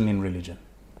compulsion in religion.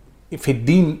 If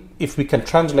we can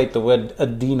translate the word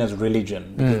ad-din as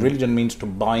religion, because religion means to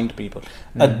bind people.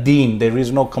 Ad-din, there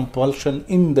is no compulsion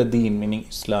in the deen, meaning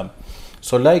Islam.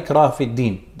 So la ikraha fi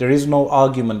din, there is no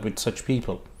argument with such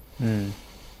people.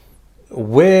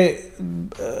 Where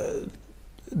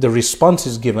the response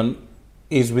is given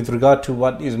is with regard to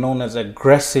what is known as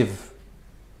aggressive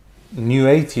new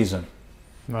atheism,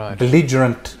 right.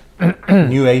 Belligerent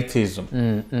new atheism,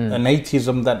 an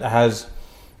atheism that has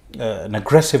an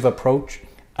aggressive approach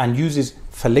and uses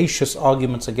fallacious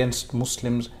arguments against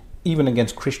Muslims, even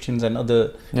against Christians and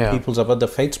other peoples of other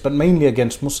faiths, but mainly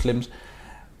against Muslims,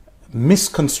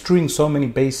 misconstruing so many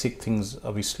basic things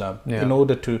of Islam in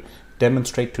order to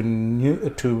demonstrate to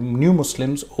new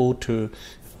Muslims or to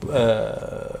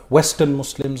Western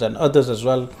Muslims and others as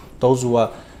well, those who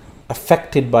are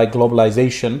affected by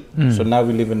globalization. So now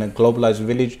we live in a globalized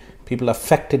village, people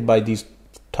affected by these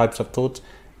types of thoughts,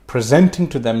 presenting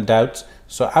to them doubts,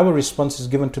 so our response is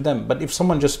given to them. But if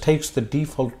someone just takes the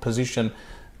default position,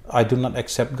 I do not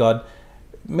accept God,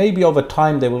 maybe over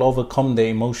time they will overcome their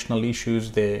emotional issues,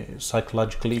 their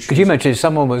psychological issues. Could you imagine if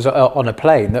someone was on a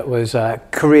plane that was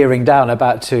careering down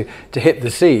about to hit the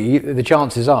sea, the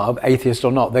chances are, atheist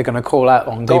or not, they're going to call out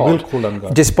on God. They will call on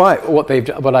God. Despite what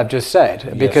I've just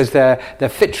said, because their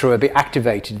fitra will be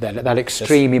activated then at that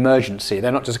extreme emergency.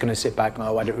 They're not just going to sit back and,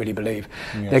 I don't really believe.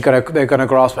 They're going to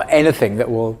grasp at anything that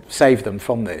will save them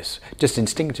from this, just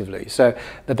instinctively. So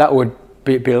that would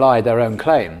belie their own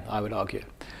claim, I would argue.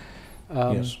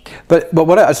 But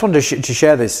what I just wanted to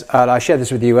share this, I shared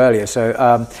this with you earlier.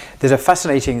 So there's a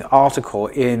fascinating article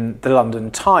in the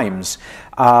London Times,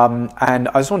 and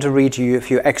I just want to read to you a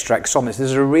few extracts from this. This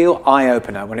is a real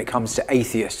eye-opener when it comes to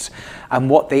atheists and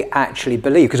what they actually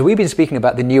believe. Because we've been speaking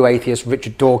about the new atheists,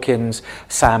 Richard Dawkins,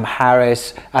 Sam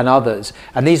Harris, and others,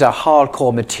 and these are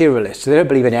hardcore materialists. They don't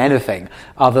believe in anything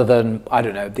other than, I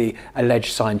don't know, the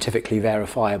alleged scientifically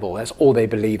verifiable. That's all they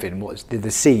believe in, what's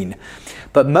the scene.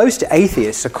 But most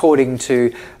atheists, according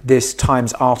to this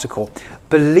Times article,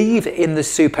 believe in the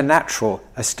supernatural,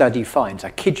 a study finds.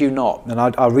 I kid you not, and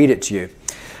I'll read it to you.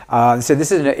 So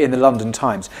this is in the London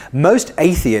Times. Most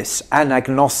atheists and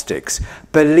agnostics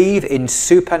believe in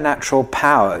supernatural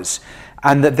powers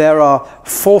and that there are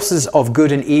forces of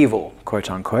good and evil, quote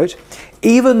unquote,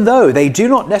 even though they do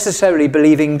not necessarily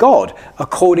believe in God,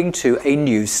 according to a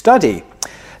new study.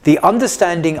 The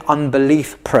Understanding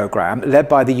Unbelief program, led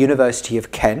by the University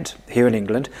of Kent, here in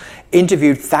England,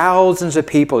 interviewed thousands of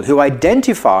people who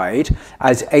identified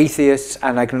as atheists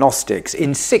and agnostics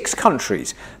in 6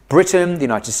 countries: Britain, the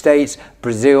United States,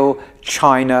 Brazil,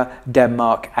 China,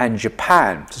 Denmark, and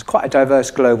Japan. So it's quite a diverse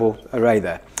global array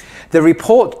there. The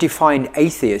report defined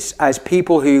atheists as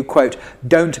people who, quote,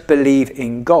 don't believe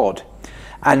in God,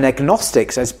 and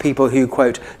agnostics as people who,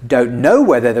 quote, don't know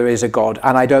whether there is a God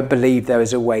and I don't believe there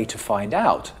is a way to find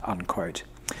out, unquote.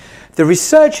 The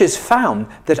researchers found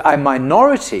that a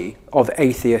minority of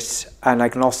atheists and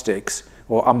agnostics,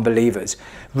 or unbelievers,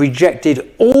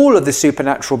 rejected all of the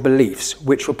supernatural beliefs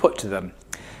which were put to them.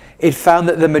 It found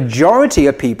that the majority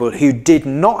of people who did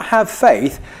not have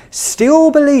faith still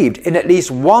believed in at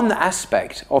least one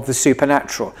aspect of the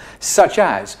supernatural, such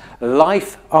as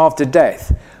life after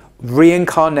death,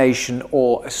 reincarnation,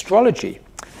 or astrology.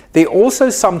 They also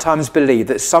sometimes believed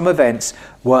that some events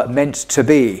were meant to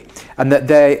be, and that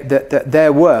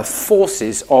there were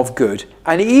forces of good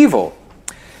and evil.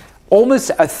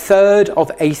 Almost a third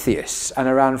of atheists and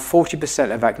around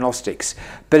 40% of agnostics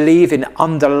believe in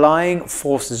underlying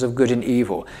forces of good and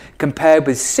evil, compared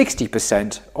with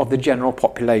 60% of the general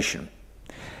population.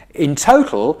 In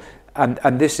total,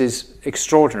 and this is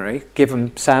extraordinary,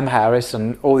 given Sam Harris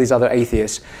and all these other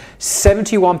atheists,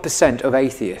 71% of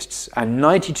atheists and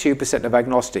 92% of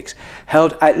agnostics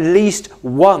held at least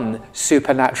one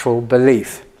supernatural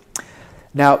belief.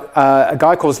 Now, a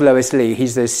guy called Lois Lee,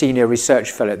 he's the senior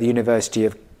research fellow at the University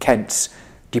of Kent's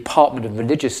Department of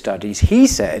Religious Studies, he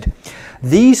said,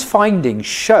 these findings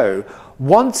show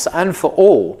once and for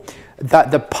all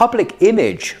that the public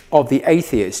image of the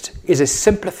atheist is a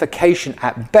simplification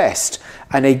at best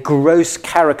and a gross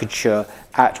caricature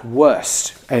at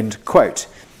worst, end quote.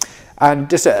 And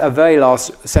just a very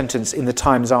last sentence in the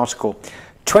Times article.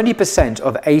 20%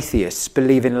 of atheists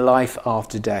believe in life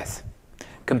after death,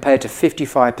 compared to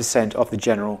 55% of the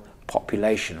general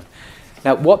population.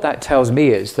 Now, what that tells me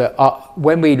is that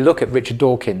when we look at Richard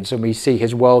Dawkins and we see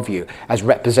his worldview as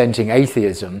representing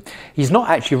atheism, he's not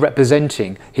actually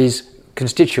representing his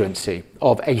constituency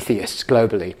of atheists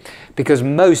globally, because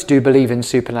most do believe in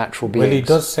supernatural beings. Well, he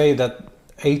does say that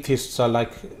atheists are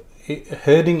like,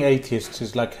 herding atheists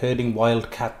is like herding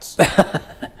wild cats,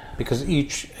 because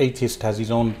each atheist has his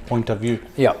own point of view.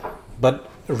 Yeah. But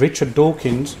Richard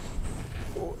Dawkins,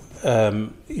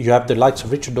 you have the likes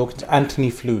of Richard Dawkins,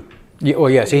 Anthony Flew. Yeah,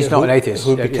 well, yes, he's not an atheist.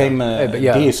 Who became a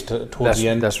deist towards the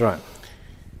end. That's right.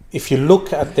 If you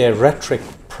look at their rhetoric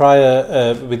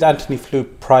prior, with Anthony Flew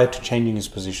prior to changing his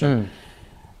position,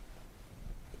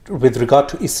 with regard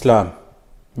to Islam,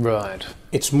 right,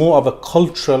 it's more of a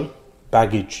cultural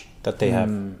baggage that they have.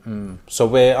 So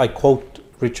where I quote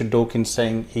Richard Dawkins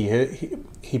saying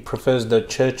he prefers the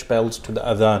church bells to the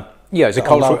adhan. Yeah, it's a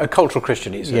cultural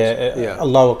Christian, he says. Yeah,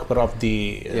 Allahu Akbar of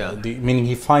the meaning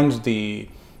he finds the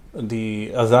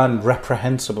adhan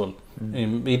reprehensible.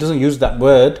 He doesn't use that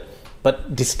word,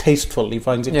 but distasteful. He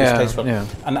finds it distasteful. Yeah.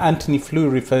 And Anthony Flew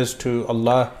refers to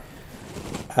Allah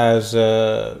as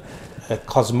a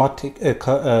cosmic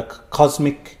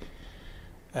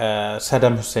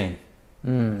Saddam Hussein.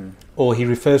 Or he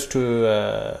refers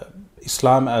to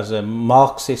Islam as a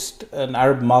Marxist, an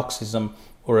Arab Marxism,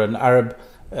 or an Arab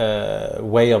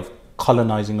way of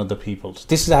colonizing other peoples.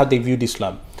 This is how they viewed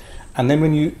Islam. And then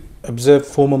when you observe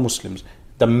former Muslims,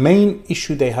 the main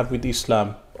issue they have with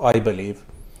Islam, I believe,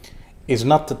 is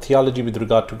not the theology with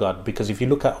regard to God. Because if you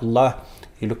look at Allah,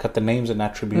 you look at the names and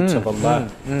attributes of Allah,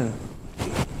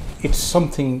 it's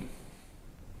something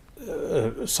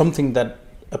that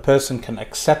a person can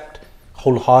accept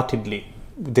wholeheartedly.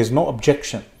 There's no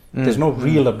objection. There's no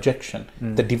real objection.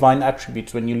 The divine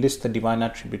attributes, when you list the divine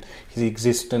attribute, his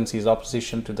existence, his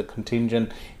opposition to the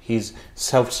contingent, his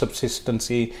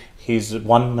self-subsistency, his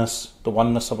oneness, the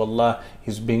oneness of Allah,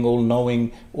 his being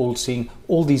all-knowing, all-seeing,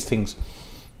 all these things.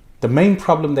 The main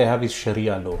problem they have is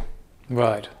Sharia law.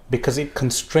 Right. Because it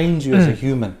constrains you as a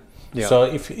human. Yeah. So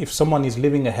if someone is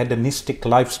living a hedonistic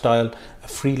lifestyle, a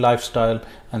free lifestyle,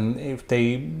 and if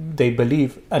they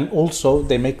believe, and also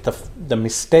they make the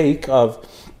mistake of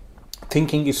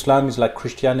thinking Islam is like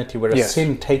Christianity, where a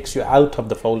sin takes you out of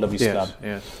the fold of Islam.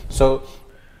 Yes. So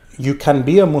you can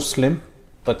be a Muslim,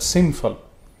 but sinful.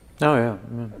 Oh yeah.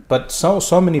 But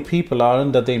so many people are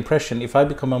under the impression, if I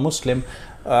become a Muslim,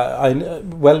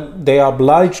 they are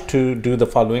obliged to do the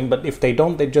following, but if they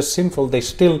don't, they're just sinful. They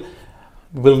still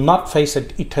will not face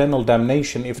an eternal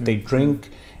damnation if they drink,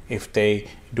 if they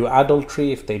do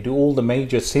adultery, if they do all the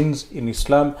major sins in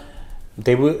Islam.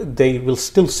 They will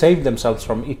still save themselves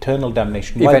from eternal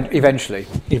damnation. Eventually,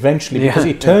 because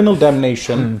eternal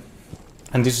damnation,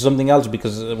 and this is something else,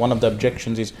 because one of the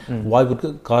objections is, why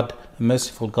would God, a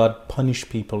merciful God, punish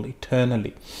people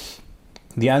eternally?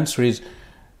 The answer is,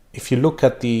 if you look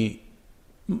at the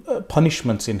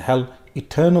punishments in hell,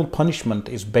 eternal punishment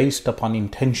is based upon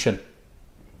intention.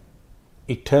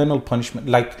 Eternal punishment,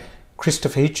 like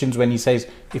Christopher Hitchens, when he says,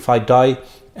 if I die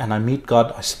and I meet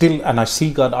God, I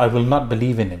see God, I will not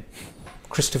believe in him.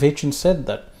 Christopher Hitchens said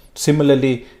that.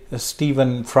 Similarly,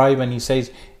 Stephen Fry, when he's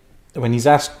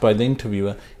asked by the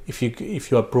interviewer, if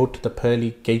you are brought to the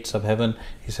pearly gates of heaven,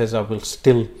 he says, I will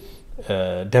still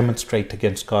demonstrate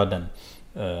against God and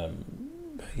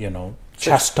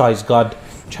chastise God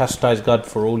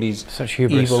for all his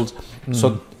evils.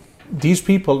 So these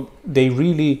people, they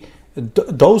really,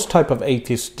 those type of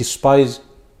atheists despise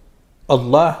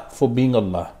Allah for being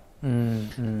Allah.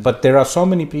 But there are so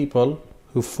many people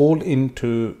who fall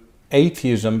into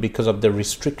atheism because of the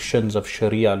restrictions of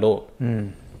Sharia law.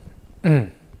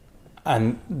 And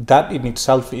that in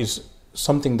itself is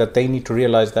something that they need to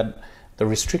realize, that the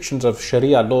restrictions of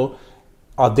Sharia law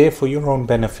are there for your own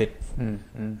benefit.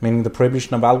 Meaning the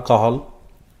prohibition of alcohol.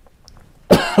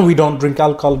 We don't drink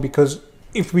alcohol because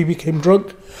if we became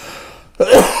drunk,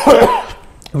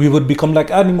 we would become like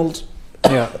animals.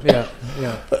 As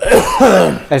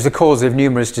the cause of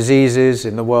numerous diseases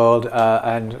in the world,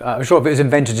 and I'm sure if it was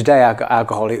invented today,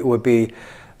 alcohol, it would be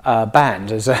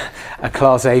banned as a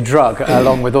Class A drug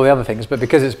along with all the other things. But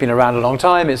because it's been around a long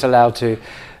time, it's allowed to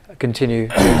continue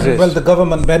to exist. Well, the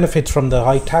government benefits from the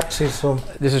high taxes. So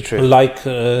this is true. Like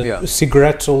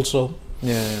cigarettes also.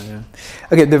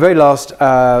 Okay, the very last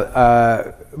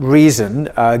reason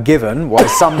given why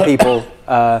some people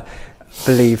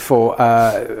believe for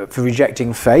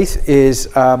rejecting faith is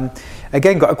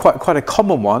again quite a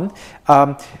common one,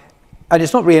 and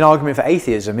it's not really an argument for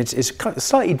atheism. It's kind of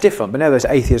slightly different, but nevertheless,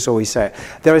 atheists always say it.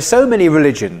 There are so many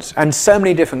religions and so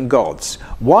many different gods.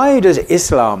 Why does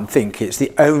Islam think it's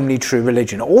the only true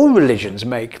religion? All religions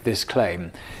make this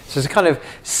claim. So it's a kind of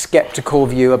skeptical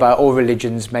view about all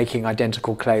religions making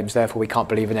identical claims, therefore we can't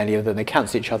believe in any of them. They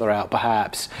cancel each other out,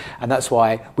 perhaps, and that's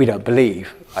why we don't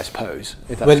believe, I suppose.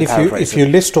 If you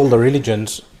list all the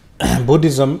religions,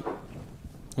 Buddhism,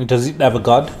 does it have a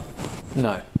god?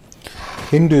 No.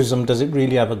 Hinduism, does it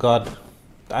really have a god?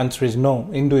 The answer is no.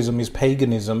 Hinduism is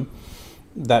paganism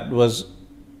that was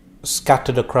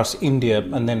scattered across India,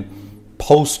 and then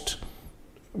post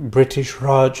British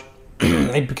Raj,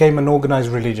 it became an organized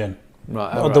religion.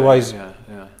 Right. Otherwise,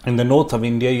 in the north of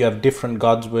India, you have different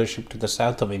gods worshipped to the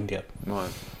south of India. Right.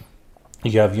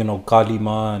 You have, Kali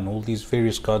Ma and all these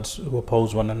various gods who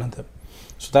oppose one another.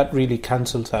 So that really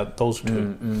cancels out those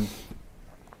two.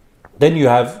 Then you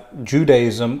have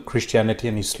Judaism, Christianity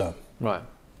and Islam. Right.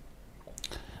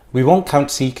 We won't count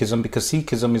Sikhism because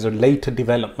Sikhism is a later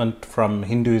development from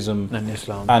Hinduism and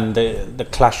Islam, and the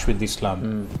clash with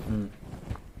Islam.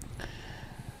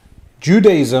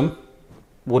 Judaism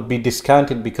would be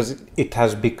discounted because it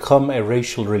has become a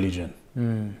racial religion.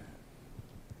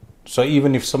 So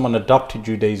even if someone adopted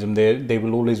Judaism, they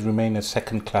will always remain a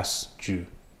second-class Jew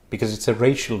because it's a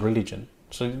racial religion.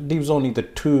 So it leaves only the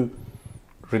two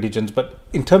religions. But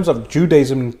in terms of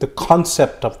Judaism, the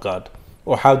concept of God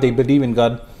or how they believe in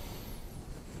God,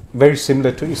 very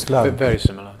similar to Islam. Very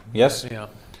similar. Yes? Yeah.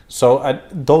 So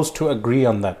those two agree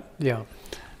on that. Yeah.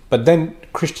 But then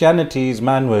Christianity is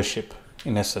man worship,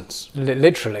 in essence.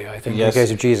 Literally, I think, yes. In the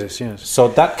case of Jesus, yes. So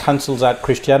that cancels out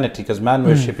Christianity because man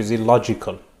worship is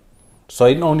illogical. So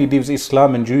it only leaves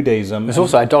Islam and Judaism. It's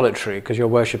also idolatry because you're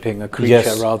worshipping a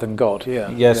creature rather than God.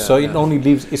 Yes, so it only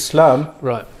leaves Islam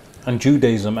right. and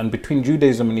Judaism. And between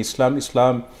Judaism and Islam,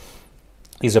 Islam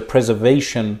is a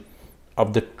preservation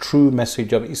of the true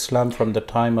message of Islam from the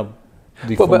time of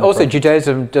the but also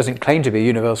Judaism doesn't claim to be a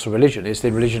universal religion. It's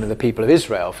the religion of the people of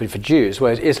Israel for Jews,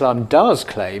 whereas Islam does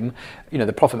claim,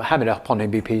 the Prophet Muhammad, upon him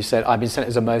be peace, said, I've been sent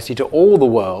as a mercy to all the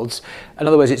worlds. In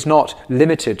other words, it's not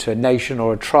limited to a nation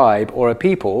or a tribe or a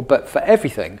people, but for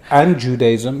everything. And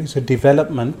Judaism is a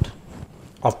development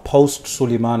of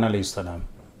post-Sulaiman alayhi salam.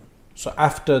 So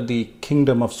after the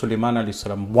kingdom of Sulaiman alayhi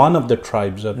salam, one of the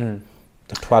tribes of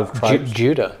the 12 tribes,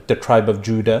 Judah, the tribe of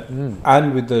Judah,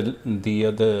 and with the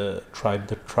other tribe,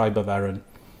 the tribe of Aaron,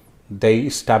 they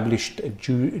established a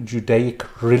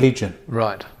Judaic religion.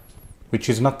 Right. which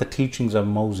is not the teachings of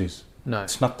Moses. No.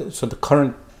 It's not. So the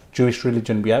current Jewish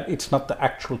religion we have, it's not the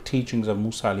actual teachings of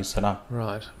Musa alayhi salam.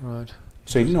 Right.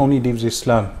 So it only leaves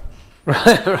Islam.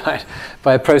 Right.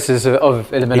 By a process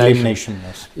of elimination.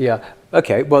 Yes. Yeah.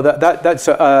 Okay. Well, that's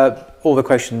all the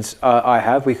questions I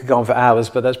have. We could go on for hours,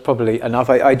 but that's probably enough.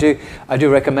 I do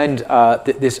recommend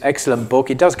this excellent book.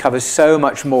 It does cover so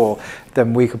much more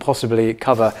than we could possibly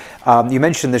cover. You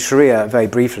mentioned the Sharia very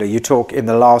briefly. You talk in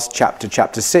the last chapter,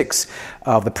 chapter 6,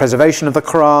 of the preservation of the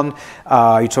Quran.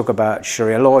 You talk about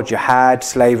Sharia law, jihad,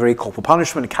 slavery, corporal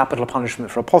punishment, capital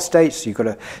punishment for apostates. You've got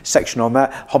a section on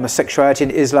that. Homosexuality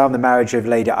in Islam, the marriage of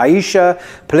Lady Aisha,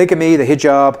 polygamy, the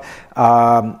hijab,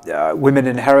 women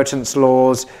inheritance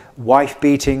laws, wife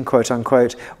beating, quote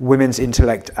unquote, women's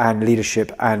intellect and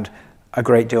leadership, and a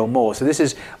great deal more. So this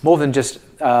is more than just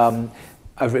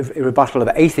a rebuttal of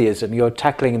atheism. You're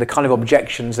tackling the kind of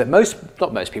objections that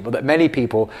many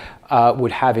people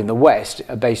would have in the West,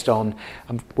 based on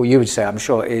what you would say, I'm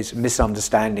sure, is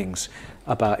misunderstandings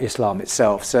about Islam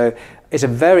itself. So it's a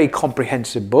very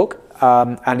comprehensive book,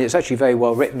 and it's actually very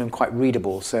well written and quite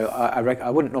readable. So I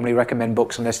wouldn't normally recommend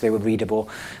books unless they were readable,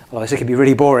 otherwise it could be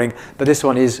really boring, but this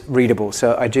one is readable.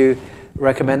 So I do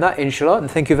recommend that, inshallah,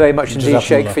 and thank you very much indeed,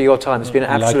 Shaykh, for your time. It's been an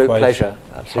absolute pleasure.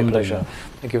 Absolute pleasure.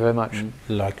 Thank you very much.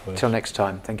 Likewise. Till next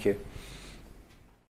time. Thank you.